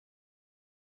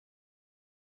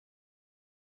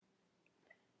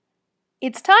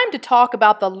It's time to talk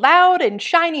about the loud and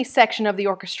shiny section of the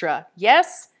orchestra.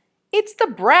 Yes, it's the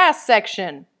brass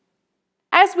section.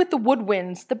 As with the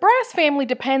woodwinds, the brass family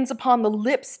depends upon the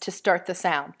lips to start the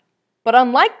sound. But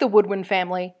unlike the woodwind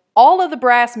family, all of the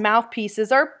brass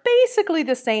mouthpieces are basically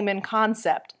the same in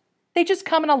concept. They just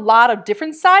come in a lot of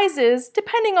different sizes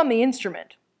depending on the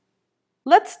instrument.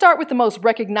 Let's start with the most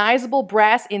recognizable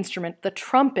brass instrument, the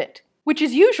trumpet, which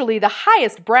is usually the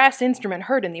highest brass instrument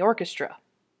heard in the orchestra.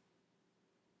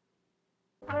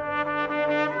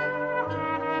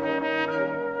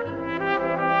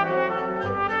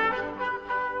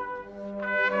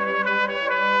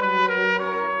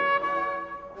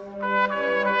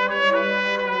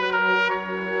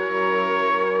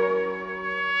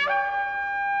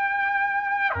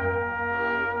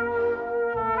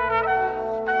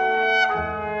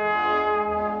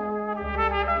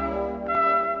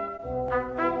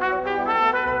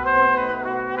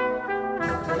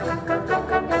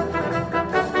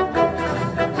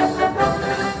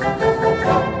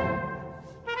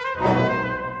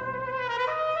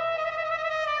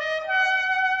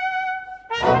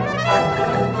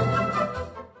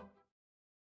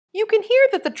 You can hear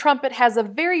that the trumpet has a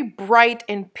very bright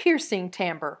and piercing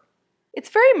timbre. It's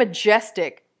very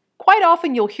majestic. Quite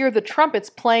often you'll hear the trumpets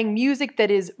playing music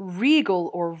that is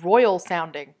regal or royal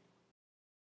sounding.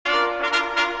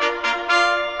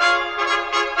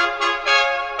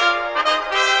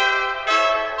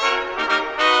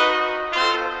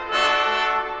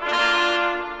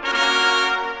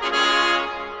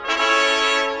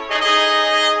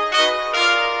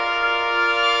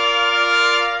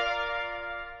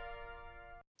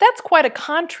 That's quite a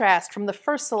contrast from the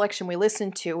first selection we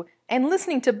listened to, and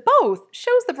listening to both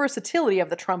shows the versatility of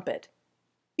the trumpet.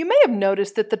 You may have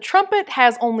noticed that the trumpet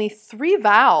has only 3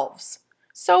 valves.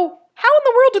 So how in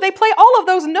the world do they play all of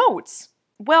those notes?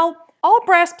 Well, all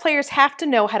brass players have to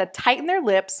know how to tighten their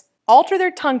lips, alter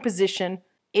their tongue position,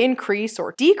 increase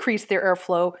or decrease their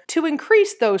airflow to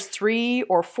increase those 3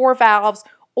 or 4 valves,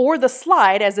 or the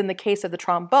slide, as in the case of the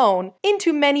trombone,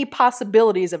 into many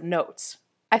possibilities of notes.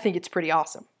 I think it's pretty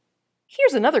awesome.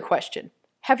 Here's another question.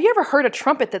 Have you ever heard a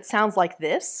trumpet that sounds like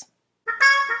this?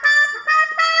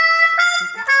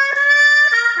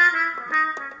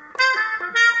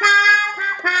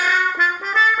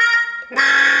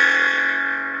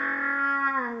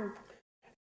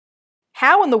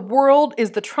 How in the world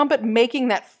is the trumpet making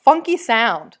that funky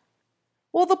sound?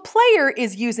 Well, the player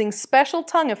is using special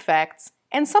tongue effects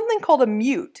and something called a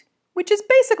mute, which is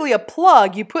basically a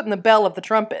plug you put in the bell of the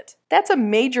trumpet. That's a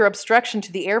major obstruction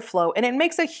to the airflow, and it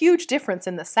makes a huge difference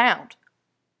in the sound.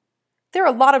 There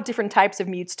are a lot of different types of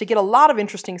mutes to get a lot of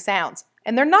interesting sounds,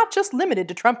 and they're not just limited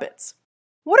to trumpets.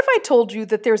 What if I told you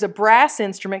that there's a brass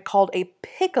instrument called a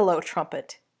piccolo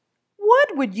trumpet?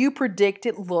 What would you predict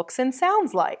it looks and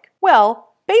sounds like?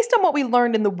 Well, based on what we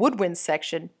learned in the woodwind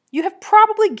section, you have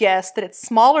probably guessed that it's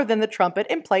smaller than the trumpet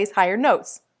and plays higher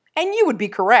notes. And you would be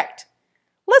correct.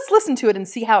 Let's listen to it and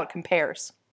see how it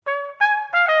compares.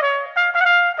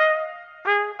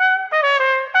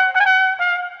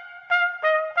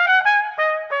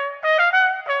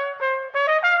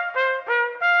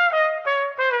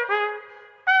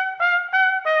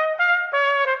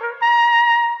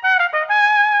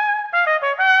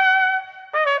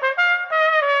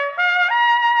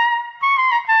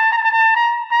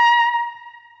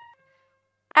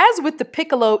 As with the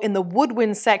piccolo in the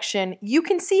woodwind section, you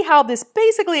can see how this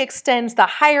basically extends the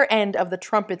higher end of the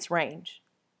trumpet's range.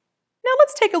 Now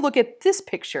let's take a look at this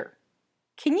picture.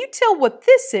 Can you tell what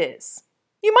this is?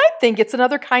 You might think it's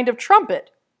another kind of trumpet,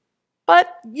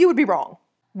 but you would be wrong.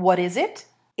 What is it?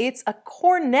 It's a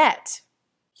cornet.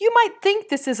 You might think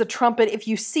this is a trumpet if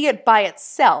you see it by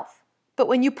itself, but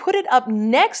when you put it up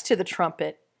next to the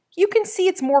trumpet, you can see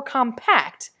it's more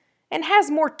compact and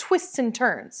has more twists and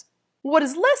turns. What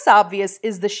is less obvious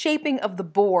is the shaping of the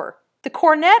bore. The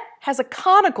cornet has a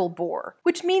conical bore,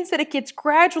 which means that it gets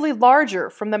gradually larger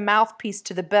from the mouthpiece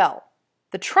to the bell.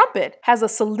 The trumpet has a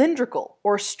cylindrical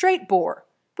or straight bore,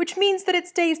 which means that it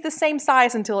stays the same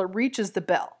size until it reaches the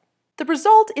bell. The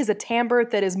result is a timbre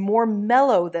that is more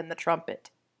mellow than the trumpet.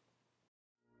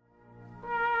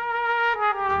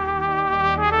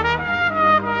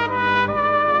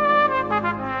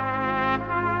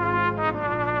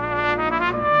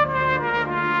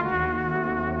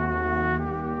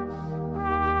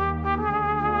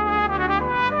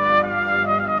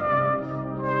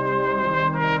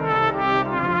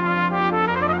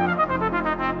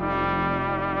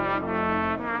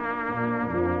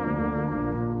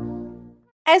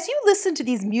 As you listen to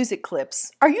these music clips,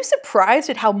 are you surprised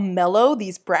at how mellow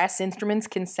these brass instruments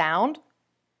can sound?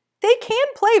 They can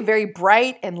play very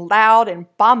bright and loud and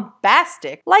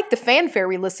bombastic, like the fanfare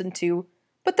we listened to,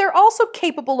 but they're also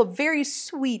capable of very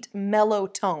sweet, mellow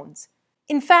tones.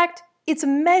 In fact, it's a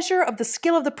measure of the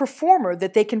skill of the performer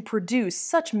that they can produce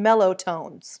such mellow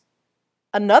tones.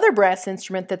 Another brass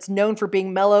instrument that's known for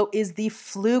being mellow is the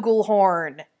Flugel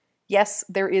Horn. Yes,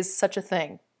 there is such a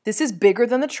thing. This is bigger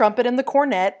than the trumpet and the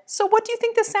cornet, so what do you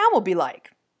think the sound will be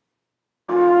like?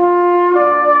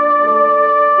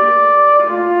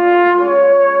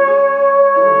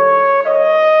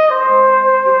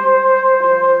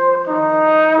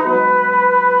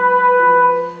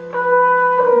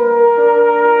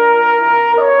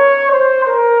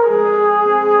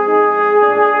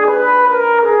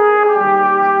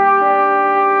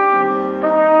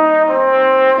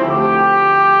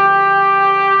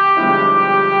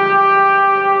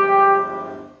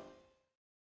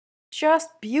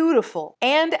 Just beautiful.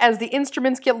 And as the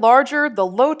instruments get larger, the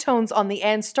low tones on the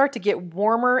end start to get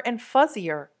warmer and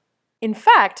fuzzier. In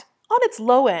fact, on its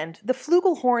low end, the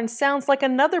flugel horn sounds like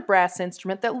another brass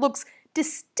instrument that looks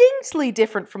distinctly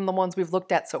different from the ones we've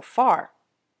looked at so far.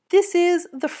 This is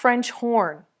the French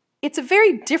horn. It's a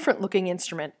very different looking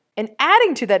instrument, and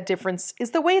adding to that difference is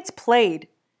the way it's played,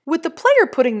 with the player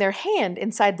putting their hand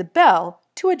inside the bell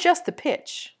to adjust the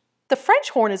pitch. The French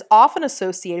horn is often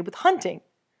associated with hunting,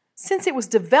 since it was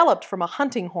developed from a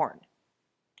hunting horn.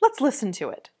 Let's listen to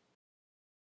it.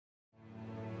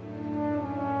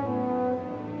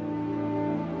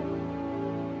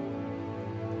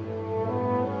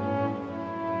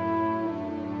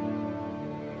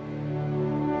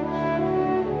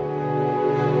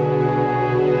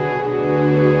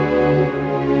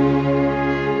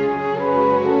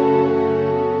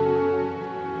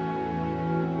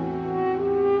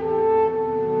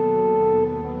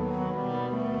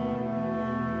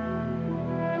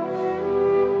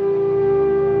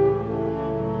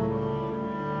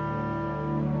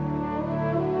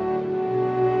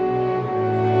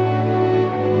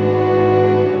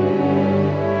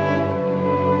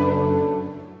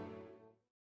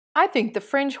 I think the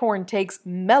French horn takes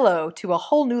mellow to a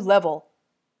whole new level.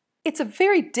 It's a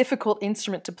very difficult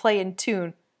instrument to play in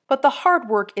tune, but the hard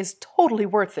work is totally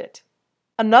worth it.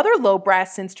 Another low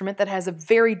brass instrument that has a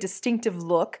very distinctive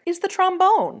look is the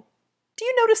trombone. Do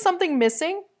you notice something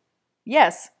missing?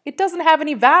 Yes, it doesn't have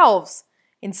any valves.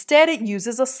 Instead, it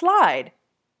uses a slide.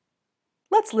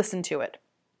 Let's listen to it.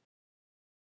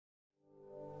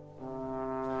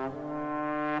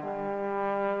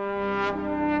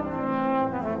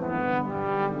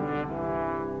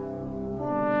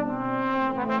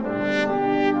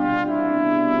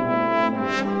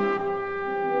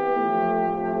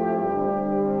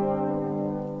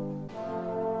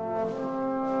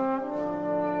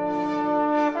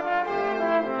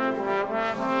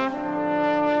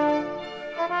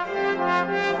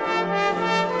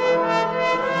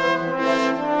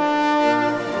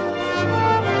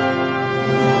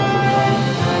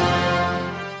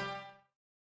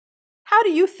 How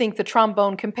do you think the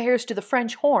trombone compares to the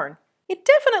French horn? It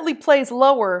definitely plays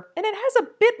lower, and it has a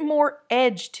bit more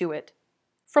edge to it.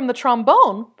 From the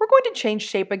trombone, we're going to change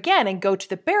shape again and go to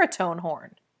the baritone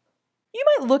horn. You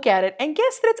might look at it and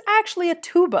guess that it's actually a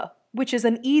tuba, which is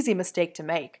an easy mistake to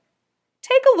make.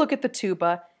 Take a look at the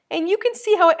tuba, and you can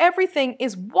see how everything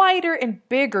is wider and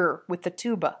bigger with the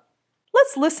tuba.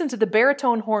 Let's listen to the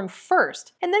baritone horn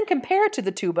first, and then compare it to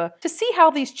the tuba to see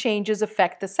how these changes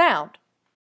affect the sound.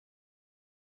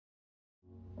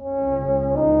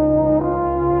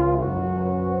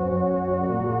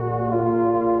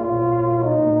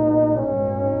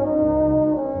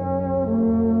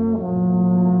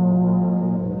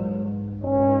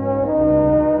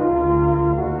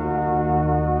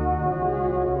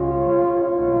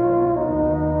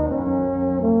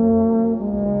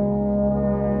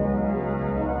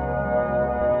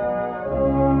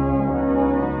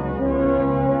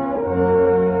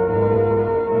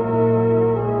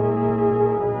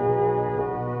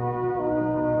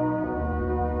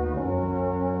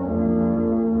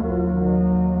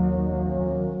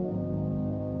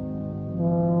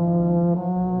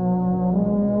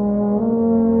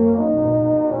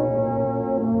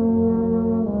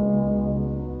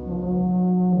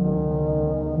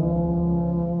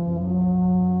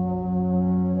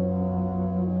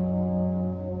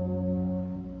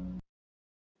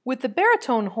 With the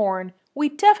baritone horn, we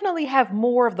definitely have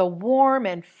more of the warm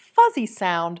and fuzzy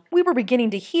sound we were beginning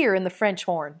to hear in the French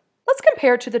horn. Let's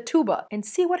compare it to the tuba and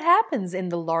see what happens in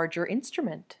the larger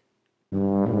instrument.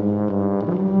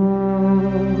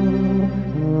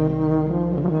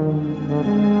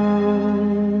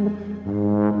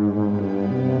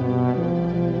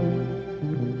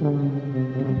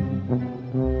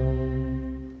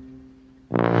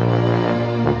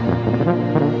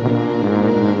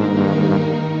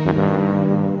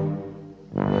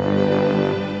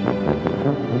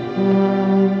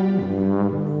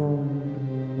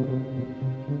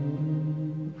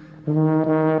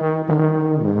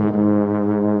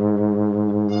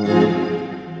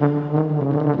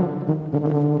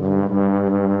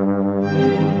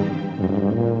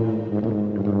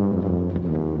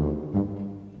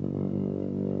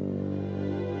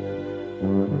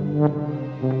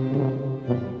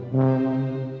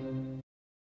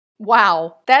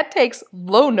 Wow, that takes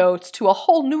low notes to a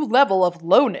whole new level of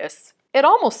lowness. It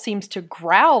almost seems to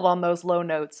growl on those low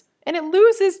notes, and it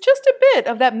loses just a bit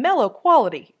of that mellow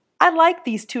quality. I like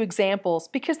these two examples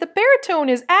because the baritone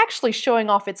is actually showing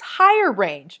off its higher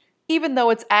range, even though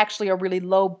it's actually a really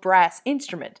low brass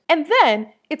instrument. And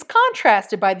then it's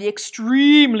contrasted by the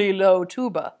extremely low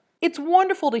tuba. It's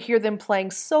wonderful to hear them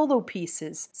playing solo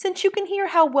pieces, since you can hear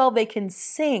how well they can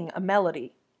sing a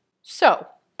melody. So,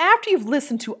 after you've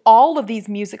listened to all of these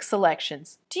music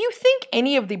selections, do you think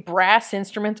any of the brass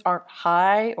instruments aren't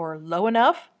high or low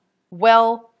enough?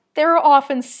 Well, there are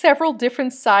often several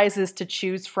different sizes to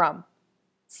choose from.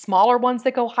 Smaller ones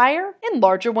that go higher and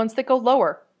larger ones that go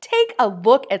lower. Take a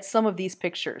look at some of these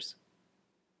pictures.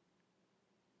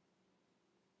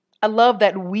 I love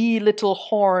that wee little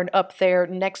horn up there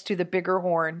next to the bigger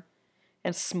horn.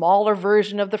 And smaller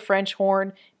version of the French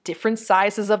horn, different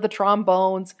sizes of the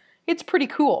trombones. It's pretty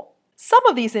cool. Some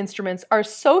of these instruments are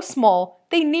so small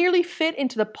they nearly fit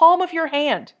into the palm of your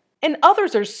hand, and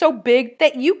others are so big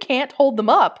that you can't hold them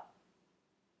up.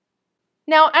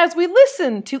 Now, as we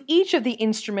listen to each of the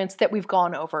instruments that we've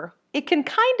gone over, it can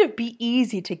kind of be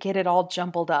easy to get it all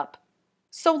jumbled up.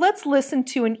 So let's listen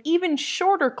to an even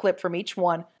shorter clip from each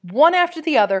one after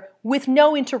the other, with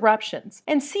no interruptions,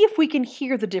 and see if we can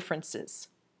hear the differences.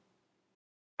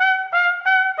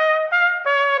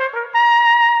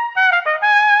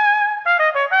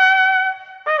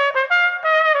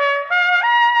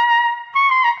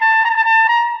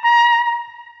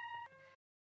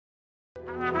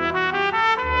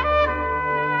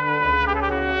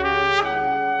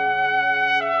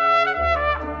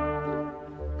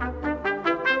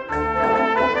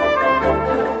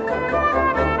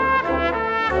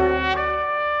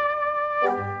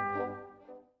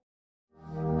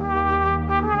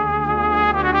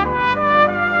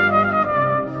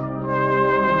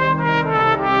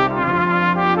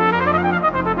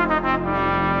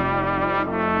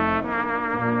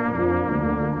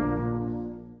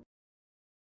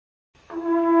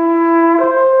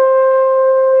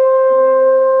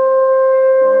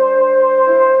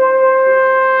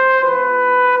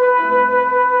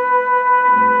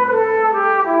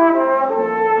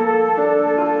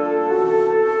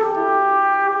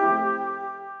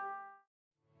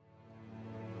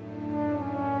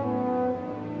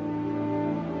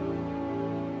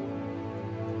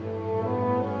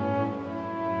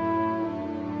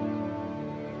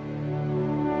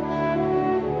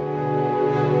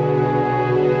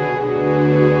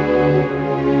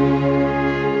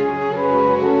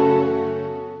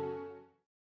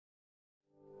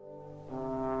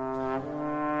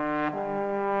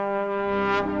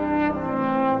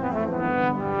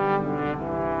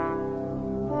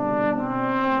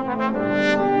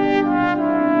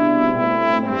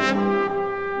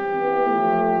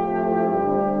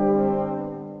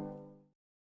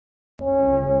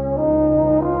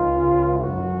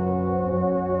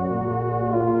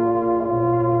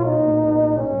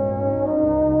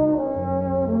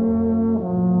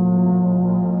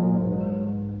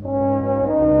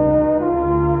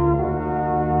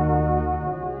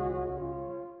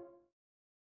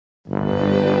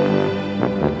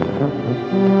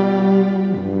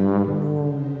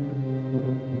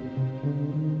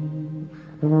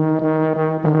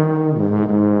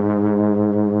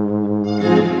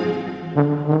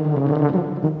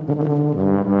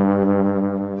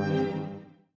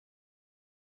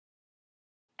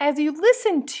 As you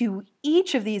listen to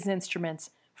each of these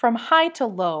instruments from high to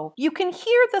low, you can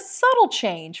hear the subtle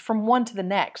change from one to the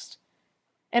next.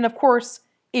 And of course,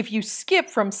 if you skip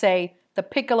from, say, the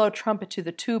piccolo trumpet to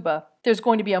the tuba, there's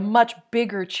going to be a much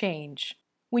bigger change.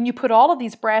 When you put all of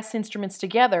these brass instruments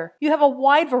together, you have a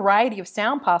wide variety of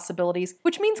sound possibilities,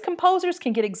 which means composers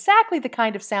can get exactly the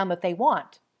kind of sound that they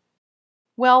want.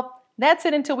 Well, that's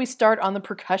it until we start on the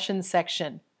percussion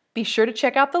section. Be sure to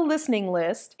check out the listening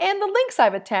list and the links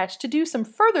I've attached to do some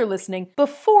further listening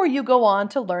before you go on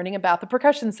to learning about the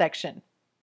percussion section.